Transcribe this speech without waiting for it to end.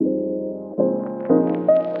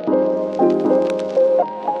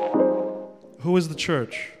Who is the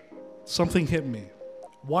church? Something hit me.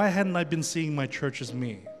 Why hadn't I been seeing my church as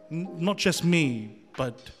me? Not just me,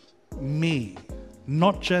 but me.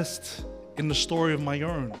 Not just in the story of my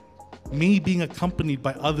own. Me being accompanied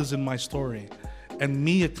by others in my story, and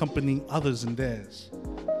me accompanying others in theirs.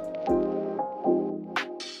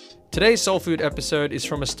 Today's Soul Food episode is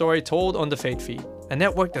from a story told on the FaithFeed, a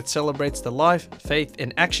network that celebrates the life, faith,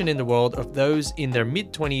 and action in the world of those in their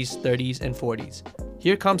mid-20s, 30s, and 40s.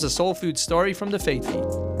 Here comes a Soul Food story from the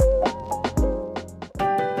FaithFeed.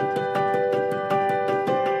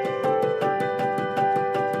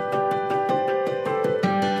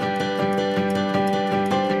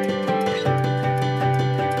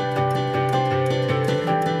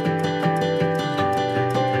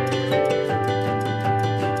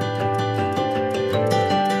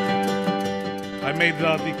 I made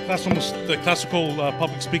the classical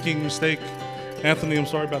public speaking mistake. Anthony, I'm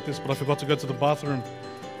sorry about this, but I forgot to go to the bathroom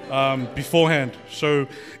beforehand. So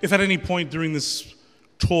if at any point during this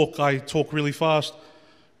talk I talk really fast,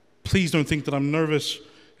 please don't think that I'm nervous.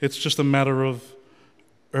 It's just a matter of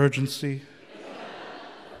urgency.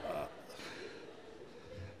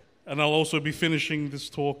 And I'll also be finishing this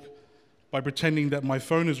talk by pretending that my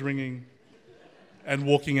phone is ringing and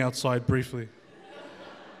walking outside briefly.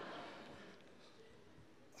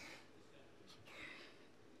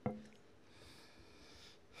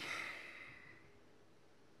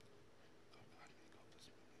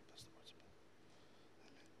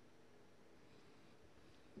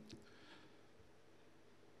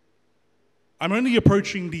 I'm only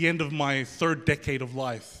approaching the end of my third decade of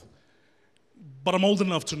life, but I'm old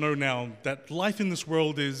enough to know now that life in this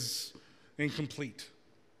world is incomplete.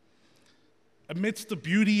 Amidst the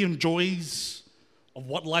beauty and joys of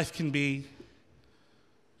what life can be,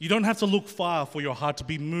 you don't have to look far for your heart to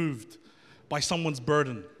be moved by someone's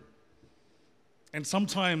burden. And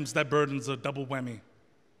sometimes that burden's a double whammy.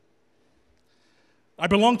 I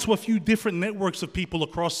belong to a few different networks of people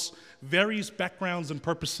across various backgrounds and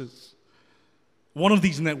purposes. One of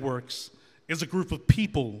these networks is a group of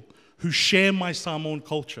people who share my Samoan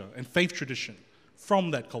culture and faith tradition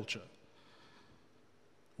from that culture.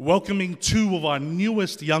 Welcoming two of our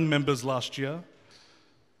newest young members last year,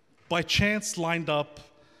 by chance lined up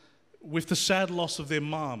with the sad loss of their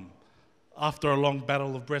mom after a long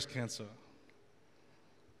battle of breast cancer.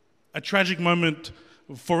 A tragic moment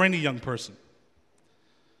for any young person.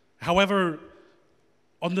 However,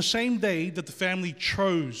 on the same day that the family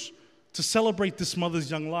chose to celebrate this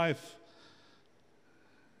mother's young life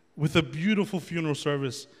with a beautiful funeral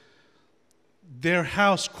service, their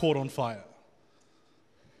house caught on fire.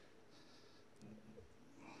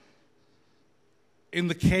 In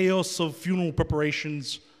the chaos of funeral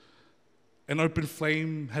preparations, an open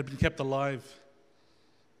flame had been kept alive.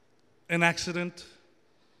 An accident,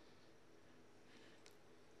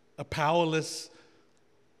 a powerless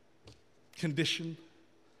condition,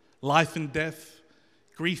 life and death,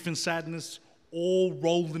 grief and sadness, all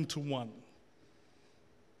rolled into one.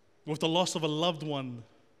 With the loss of a loved one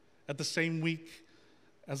at the same week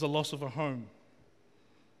as the loss of a home.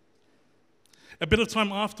 A bit of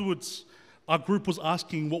time afterwards, our group was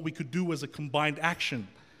asking what we could do as a combined action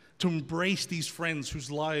to embrace these friends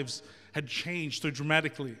whose lives had changed so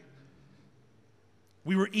dramatically.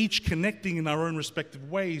 We were each connecting in our own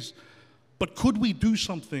respective ways, but could we do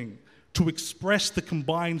something to express the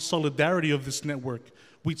combined solidarity of this network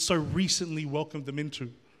we'd so recently welcomed them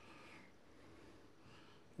into?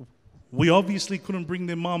 We obviously couldn't bring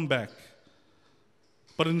their mom back,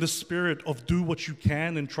 but in the spirit of do what you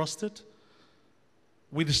can and trust it,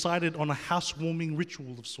 we decided on a housewarming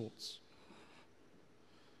ritual of sorts.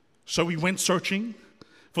 So we went searching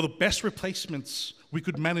for the best replacements we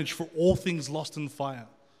could manage for all things lost in the fire.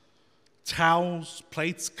 Towels,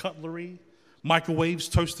 plates, cutlery, microwaves,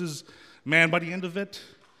 toasters. Man, by the end of it,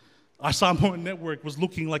 our Samoan network was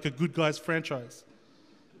looking like a Good Guys franchise.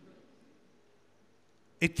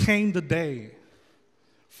 It came the day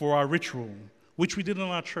for our ritual, which we did in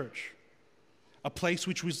our church, a place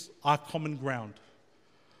which was our common ground.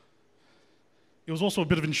 It was also a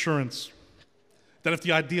bit of insurance that if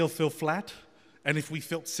the ideal fell flat and if we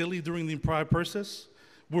felt silly during the entire process,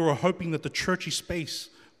 we were hoping that the churchy space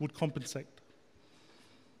would compensate.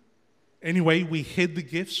 Anyway, we hid the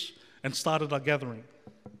gifts and started our gathering,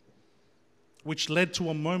 which led to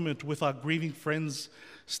a moment with our grieving friends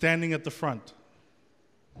standing at the front.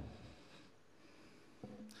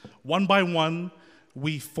 One by one,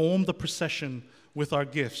 we formed a procession with our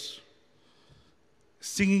gifts,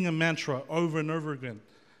 singing a mantra over and over again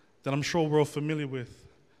that I'm sure we're all familiar with.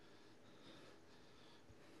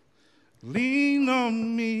 Lean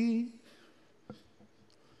on me,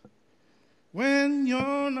 when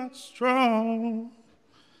you're not strong,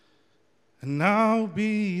 and I'll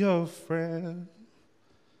be your friend.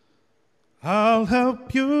 I'll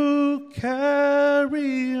help you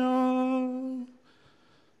carry on,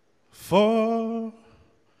 for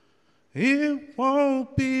it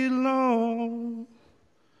won't be long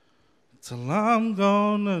till I'm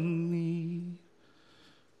gonna need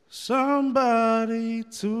somebody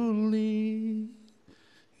to lean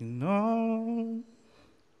on.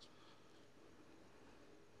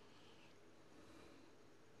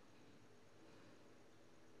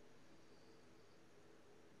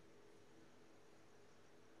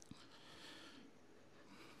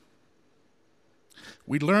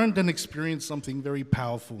 We learned and experienced something very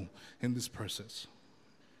powerful in this process.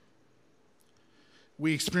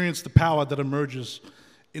 We experienced the power that emerges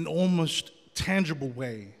in almost tangible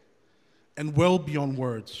way and well beyond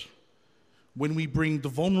words when we bring the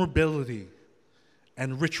vulnerability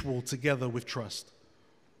and ritual together with trust.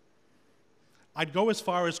 I'd go as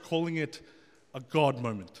far as calling it a God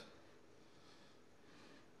moment.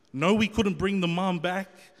 No, we couldn't bring the mom back,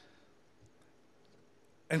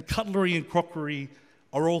 and cutlery and crockery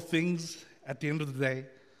are all things at the end of the day.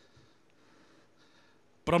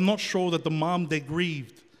 But I'm not sure that the mom they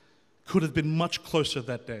grieved could have been much closer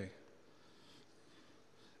that day.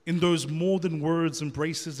 In those more than words,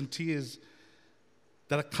 embraces, and tears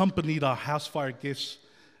that accompanied our house fire gifts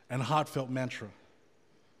and heartfelt mantra.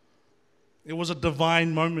 It was a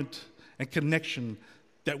divine moment and connection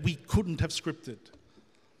that we couldn't have scripted.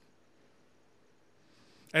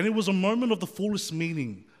 And it was a moment of the fullest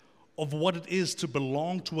meaning of what it is to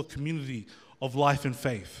belong to a community of life and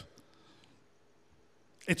faith.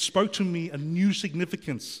 It spoke to me a new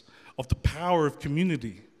significance of the power of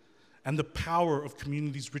community and the power of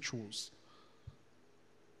community's rituals.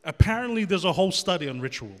 Apparently, there's a whole study on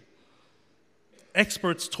ritual.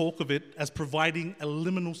 Experts talk of it as providing a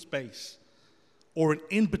liminal space or an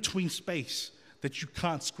in-between space that you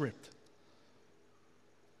can't script,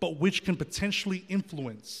 but which can potentially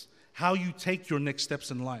influence how you take your next steps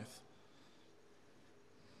in life.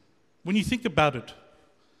 When you think about it,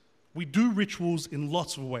 we do rituals in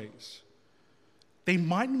lots of ways. They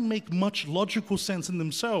mightn't make much logical sense in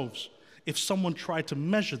themselves if someone tried to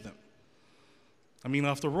measure them. I mean,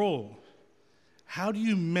 after all, how do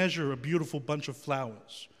you measure a beautiful bunch of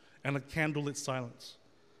flowers and a candlelit silence?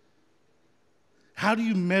 How do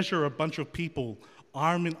you measure a bunch of people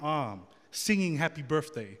arm in arm, singing happy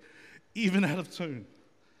birthday, even out of tune,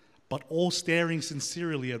 but all staring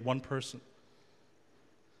sincerely at one person?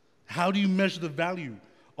 How do you measure the value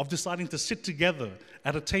of deciding to sit together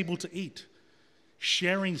at a table to eat,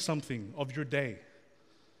 sharing something of your day?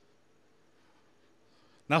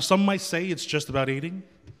 Now, some might say it's just about eating.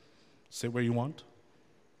 Say where you want.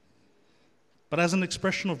 But as an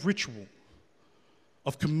expression of ritual,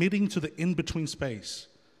 of committing to the in-between space,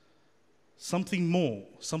 something more,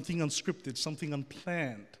 something unscripted, something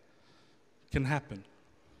unplanned can happen.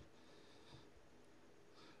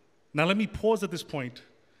 Now, let me pause at this point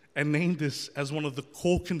and name this as one of the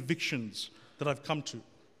core convictions that I've come to.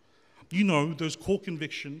 You know, those core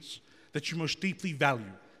convictions that you most deeply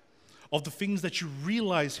value, of the things that you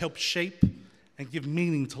realize help shape and give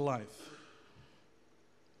meaning to life.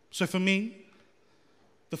 So for me,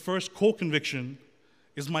 the first core conviction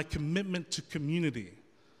is my commitment to community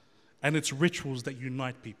and its rituals that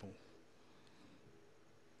unite people.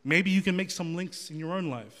 Maybe you can make some links in your own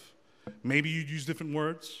life. Maybe you'd use different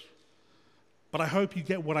words. But I hope you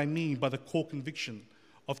get what I mean by the core conviction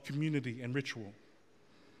of community and ritual.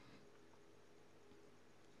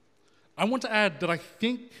 I want to add that I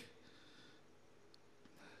think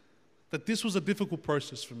that this was a difficult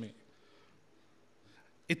process for me.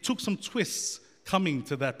 It took some twists coming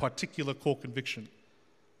to that particular core conviction.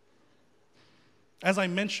 As I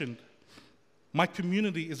mentioned, my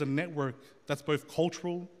community is a network that's both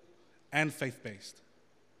cultural and faith-based.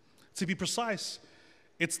 To be precise,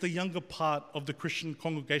 it's the younger part of the Christian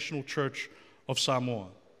Congregational Church of Samoa.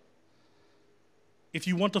 If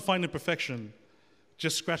you want to find imperfection,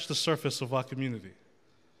 just scratch the surface of our community.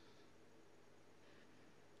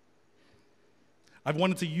 I've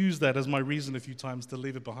wanted to use that as my reason a few times to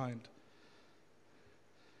leave it behind.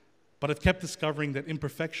 But I've kept discovering that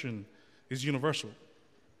imperfection is universal,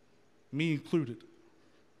 me included.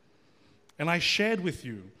 And I shared with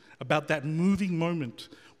you about that moving moment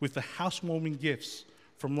with the housewarming gifts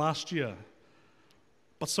from last year.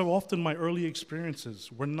 But so often my early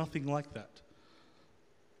experiences were nothing like that.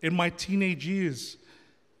 In my teenage years,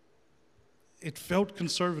 it felt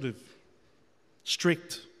conservative,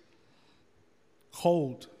 strict,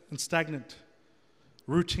 cold and stagnant,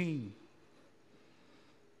 routine.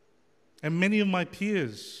 And many of my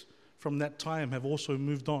peers from that time have also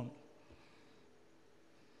moved on.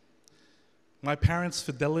 My parents'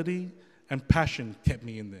 fidelity and passion kept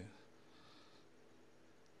me in there.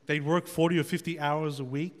 They'd work 40 or 50 hours a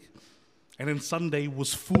week, and then Sunday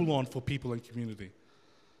was full on for people in community.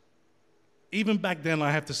 Even back then,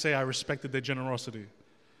 I have to say I respected their generosity.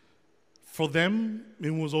 For them,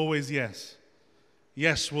 it was always yes.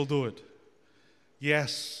 Yes, we'll do it.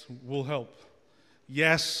 Yes, we'll help.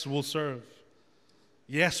 Yes, we'll serve.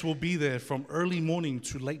 Yes, we'll be there from early morning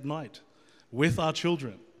to late night with our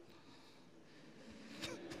children.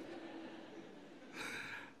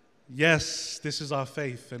 Yes, this is our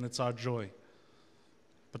faith and it's our joy.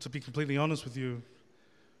 But to be completely honest with you,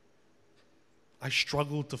 I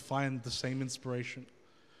struggled to find the same inspiration,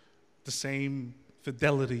 the same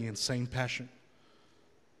fidelity and same passion.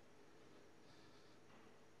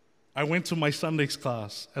 I went to my Sundays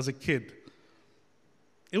class as a kid.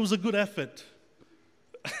 It was a good effort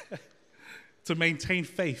to maintain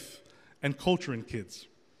faith and culture in kids.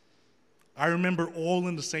 I remember all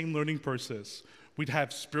in the same learning process. We'd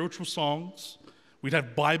have spiritual songs, we'd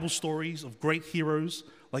have Bible stories of great heroes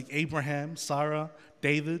like Abraham, Sarah,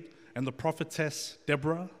 David, and the prophetess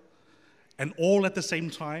Deborah. And all at the same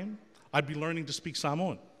time, I'd be learning to speak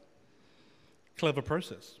Samoan. Clever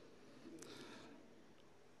process.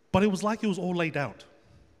 But it was like it was all laid out,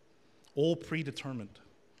 all predetermined.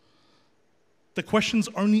 The questions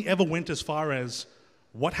only ever went as far as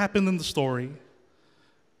what happened in the story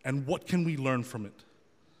and what can we learn from it.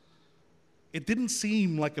 It didn't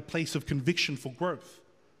seem like a place of conviction for growth.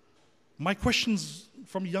 My questions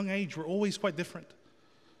from a young age were always quite different.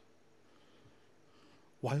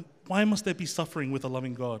 Why must there be suffering with a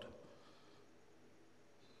loving God?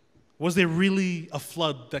 Was there really a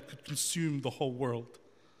flood that could consume the whole world?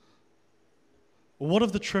 What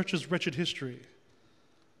of the church's wretched history?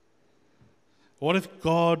 What if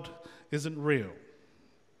God isn't real?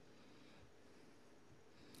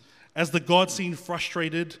 As the God scene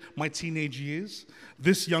frustrated my teenage years,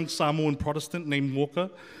 this young Samoan Protestant named Walker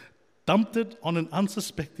dumped it on an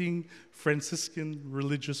unsuspecting Franciscan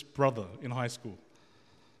religious brother in high school.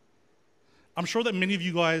 I'm sure that many of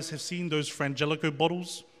you guys have seen those Frangelico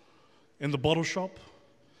bottles in the bottle shop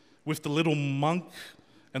with the little monk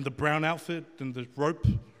and the brown outfit and the rope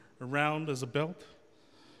around as a belt.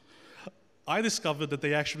 I discovered that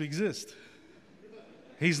they actually exist.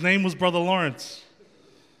 His name was Brother Lawrence.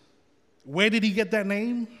 Where did he get that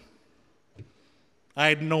name? I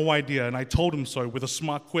had no idea, and I told him so with a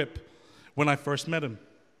smart quip when I first met him.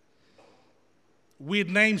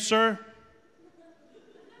 Weird name, sir.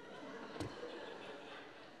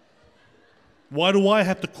 Why do I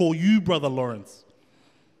have to call you Brother Lawrence?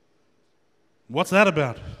 What's that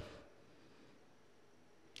about?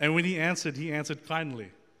 And when he answered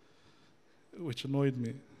kindly, which annoyed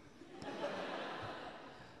me.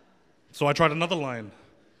 So I tried another line.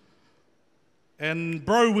 And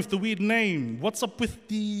bro, with the weird name, what's up with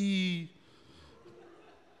the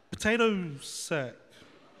potato sack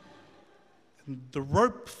and the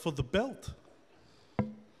rope for the belt?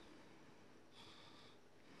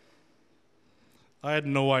 I had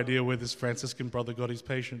no idea where this Franciscan brother got his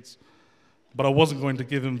patience, but I wasn't going to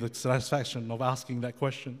give him the satisfaction of asking that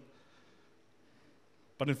question.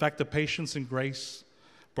 But in fact, the patience and grace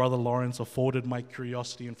Brother Lawrence afforded my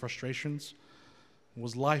curiosity and frustrations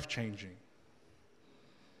was life-changing.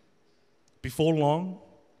 Before long,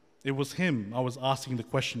 it was him I was asking the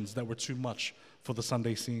questions that were too much for the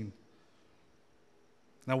Sunday scene.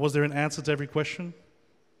 Now, was there an answer to every question?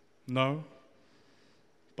 No.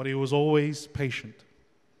 But he was always patient.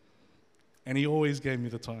 And he always gave me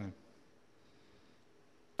the time.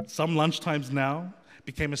 Some lunchtimes now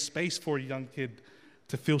became a space for a young kid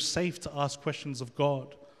to feel safe to ask questions of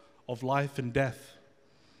God, of life and death,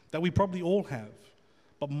 that we probably all have,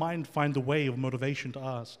 but might find a way of motivation to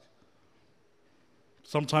ask.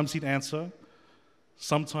 Sometimes he'd answer.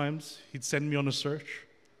 Sometimes he'd send me on a search.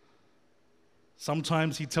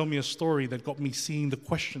 Sometimes he'd tell me a story that got me seeing the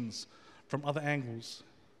questions from other angles.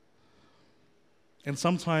 And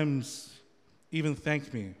sometimes even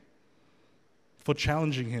thank me for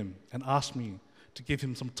challenging him and ask me to give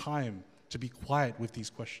him some time to be quiet with these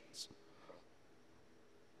questions.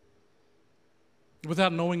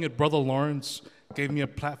 Without knowing it, Brother Lawrence gave me a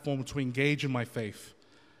platform to engage in my faith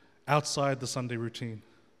outside the Sunday routine.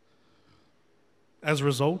 As a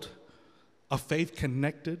result, a faith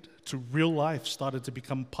connected to real life started to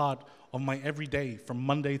become part of my everyday from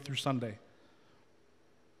Monday through Sunday.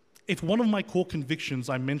 If one of my core convictions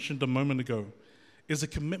I mentioned a moment ago is a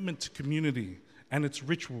commitment to community and its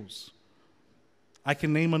rituals, I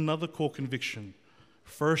can name another core conviction,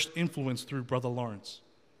 first influenced through Brother Lawrence.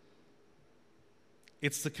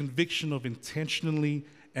 It's the conviction of intentionally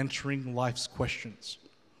entering life's questions.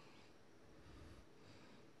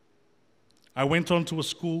 I went on to a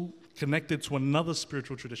school connected to another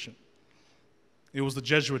spiritual tradition. It was the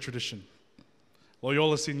Jesuit tradition,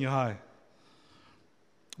 Loyola Senior High.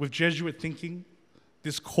 With Jesuit thinking,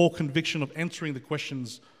 this core conviction of entering the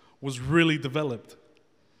questions was really developed.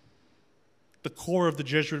 The core of the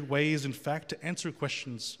Jesuit way is, in fact, to answer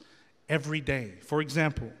questions every day. For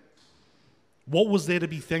example, what was there to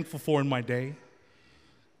be thankful for in my day?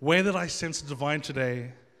 Where did I sense the divine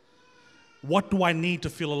today? What do I need to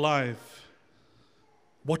feel alive?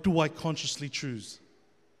 What do I consciously choose?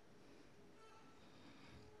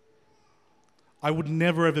 I would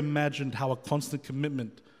never have imagined how a constant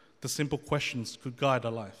commitment to simple questions could guide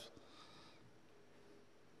our life.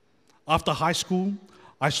 After high school,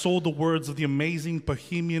 I saw the words of the amazing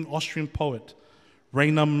Bohemian Austrian poet,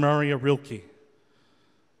 Rainer Maria Rilke,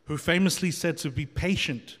 who famously said to be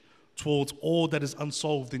patient towards all that is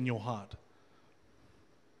unsolved in your heart.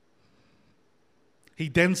 He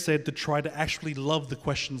then said to try to actually love the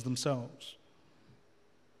questions themselves.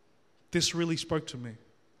 This really spoke to me.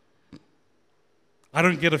 I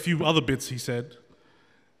don't get a few other bits, he said,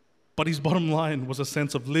 but his bottom line was a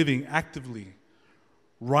sense of living actively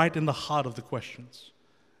right in the heart of the questions.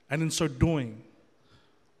 And in so doing,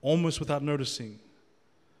 almost without noticing,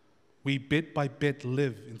 we bit by bit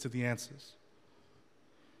live into the answers.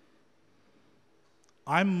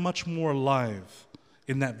 I'm much more alive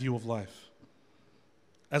in that view of life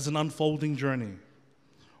as an unfolding journey,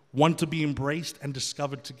 one to be embraced and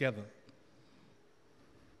discovered together.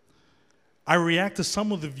 I react to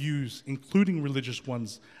some of the views, including religious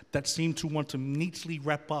ones, that seem to want to neatly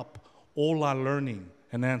wrap up all our learning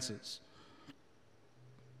and answers.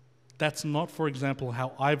 That's not, for example,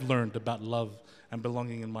 how I've learned about love and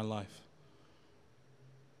belonging in my life.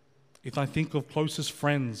 If I think of closest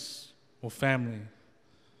friends or family,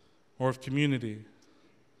 or of community,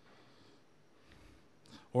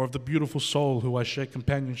 or of the beautiful soul who I share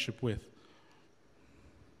companionship with,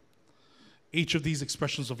 each of these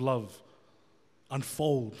expressions of love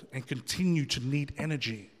unfold and continue to need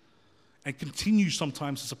energy and continue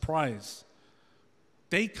sometimes to surprise.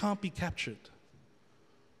 They can't be captured.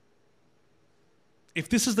 If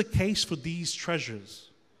this is the case for these treasures,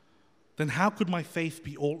 then how could my faith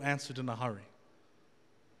be all answered in a hurry?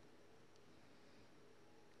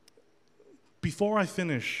 Before I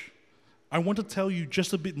finish, I want to tell you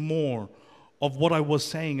just a bit more of what I was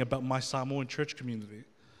saying about my Samoan church community.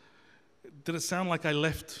 Did it sound like I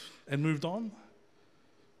left and moved on?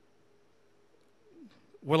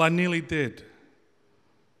 Well, I nearly did.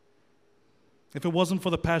 If it wasn't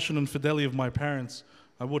for the passion and fidelity of my parents,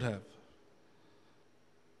 I would have.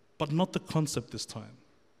 But not the concept this time.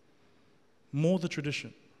 More the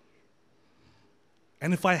tradition.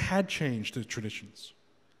 And if I had changed the traditions,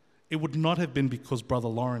 it would not have been because Brother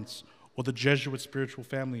Lawrence or the Jesuit spiritual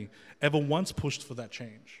family ever once pushed for that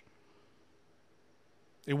change.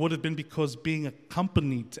 It would have been because being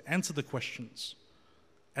accompanied to answer the questions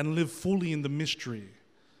and live fully in the mystery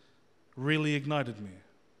really ignited me.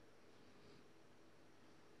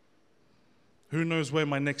 Who knows where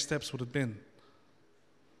my next steps would have been?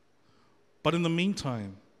 But in the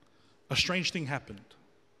meantime, a strange thing happened.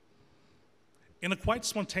 In a quite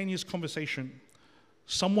spontaneous conversation,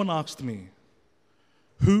 someone asked me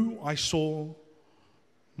who I saw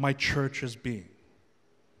my church as being.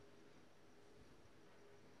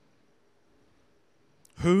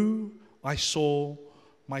 Who I saw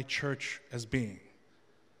my church as being.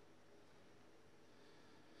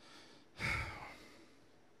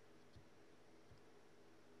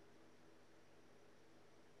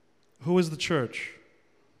 Who is the church?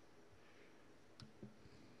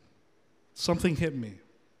 Something hit me.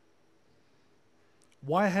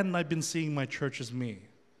 Why hadn't I been seeing my church as me?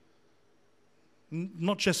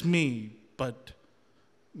 Not just me, but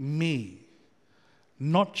me.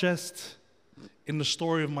 Not just in the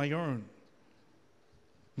story of my own.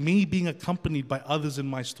 Me being accompanied by others in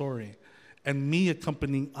my story, and me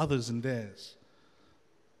accompanying others in theirs.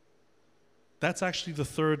 That's actually the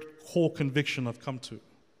third core conviction I've come to.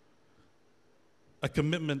 A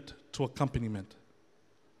commitment to accompaniment.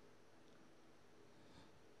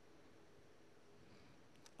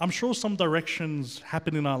 I'm sure some directions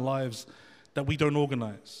happen in our lives that we don't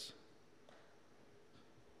organize.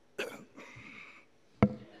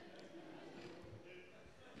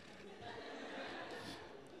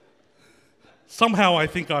 Somehow I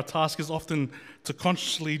think our task is often to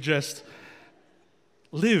consciously just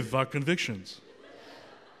live our convictions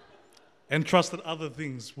and trust that other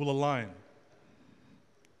things will align.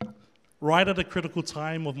 right at a critical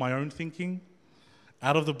time of my own thinking,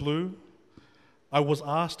 out of the blue, I was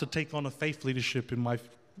asked to take on a faith leadership in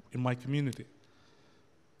my community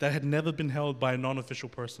that had never been held by a non-official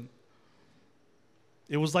person.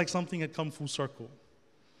 It was like something had come full circle,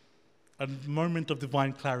 a moment of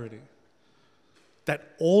divine clarity,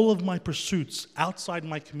 that all of my pursuits outside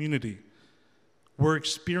my community were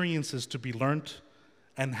experiences to be learnt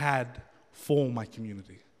and had for my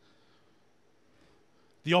community.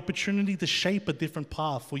 The opportunity to shape a different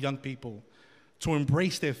path for young people, to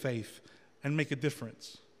embrace their faith and make a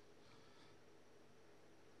difference.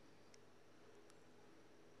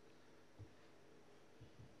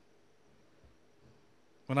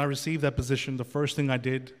 When I received that position, the first thing I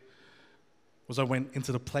did was I went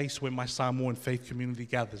into the place where my Samoan faith community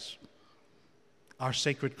gathers, our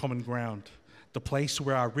sacred common ground, the place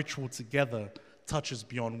where our ritual together touches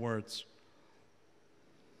beyond words.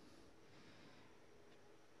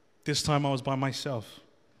 This time I was by myself,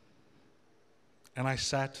 and I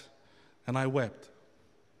sat and I wept.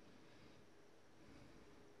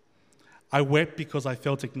 I wept because I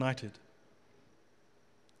felt ignited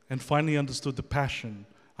and finally understood the passion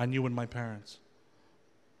I knew in my parents.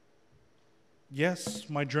 Yes,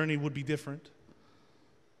 my journey would be different,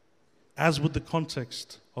 as would the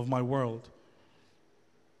context of my world,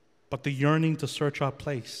 but the yearning to search our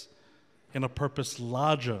place in a purpose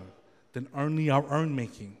larger than only our own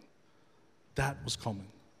making, that was common.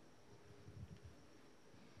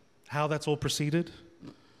 How that's all proceeded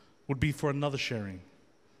would be for another sharing,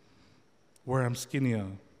 where I'm skinnier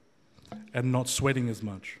and not sweating as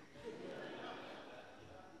much.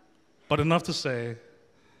 But enough to say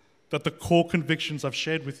that the core convictions I've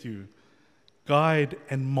shared with you guide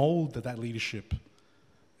and mold that leadership,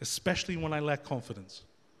 especially when I lack confidence.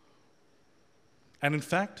 And in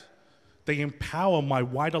fact, they empower my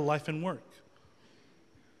wider life and work.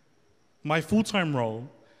 My full-time role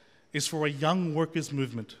is for a young workers'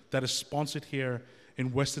 movement that is sponsored here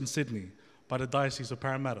in Western Sydney by the Diocese of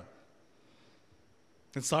Parramatta.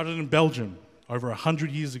 It started in Belgium over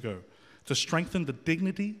 100 years ago to strengthen the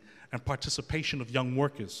dignity and participation of young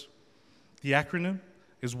workers. The acronym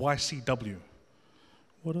is YCW.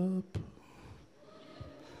 What up?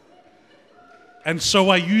 And so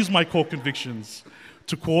I use my core convictions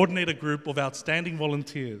to coordinate a group of outstanding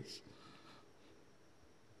volunteers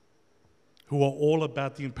who are all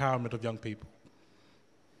about the empowerment of young people.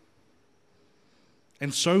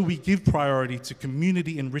 And so we give priority to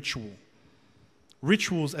community and ritual.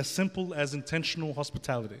 Rituals as simple as intentional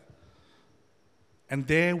hospitality. And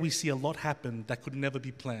there we see a lot happen that could never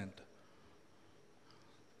be planned.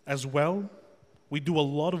 As well, we do a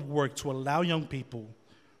lot of work to allow young people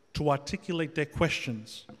to articulate their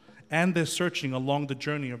questions and their searching along the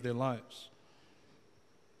journey of their lives.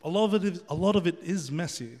 A lot of it is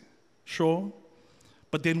messy, sure,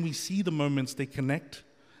 but then we see the moments they connect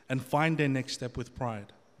and find their next step with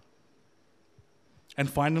pride. And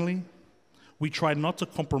finally, we try not to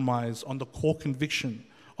compromise on the core conviction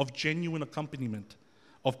of genuine accompaniment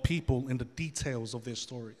of people in the details of their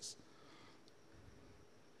stories.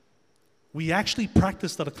 We actually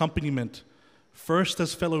practice that accompaniment first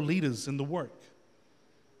as fellow leaders in the work,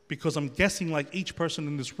 because I'm guessing, like each person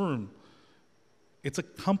in this room, it's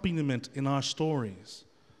accompaniment in our stories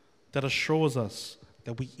that assures us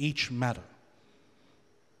that we each matter,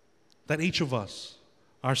 that each of us,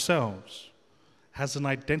 ourselves, has an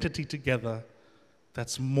identity together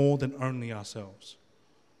that's more than only ourselves.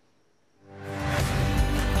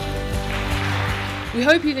 We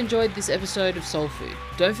hope you've enjoyed this episode of Soul Food.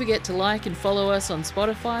 Don't forget to like and follow us on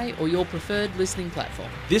Spotify or your preferred listening platform.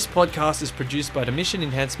 This podcast is produced by the Mission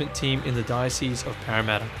Enhancement team in the Diocese of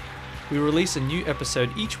Parramatta. We release a new episode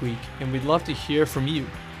each week, and we'd love to hear from you.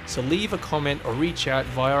 So leave a comment or reach out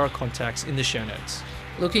via our contacts in the show notes.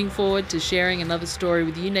 Looking forward to sharing another story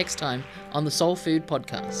with you next time on the Soul Food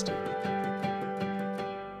Podcast.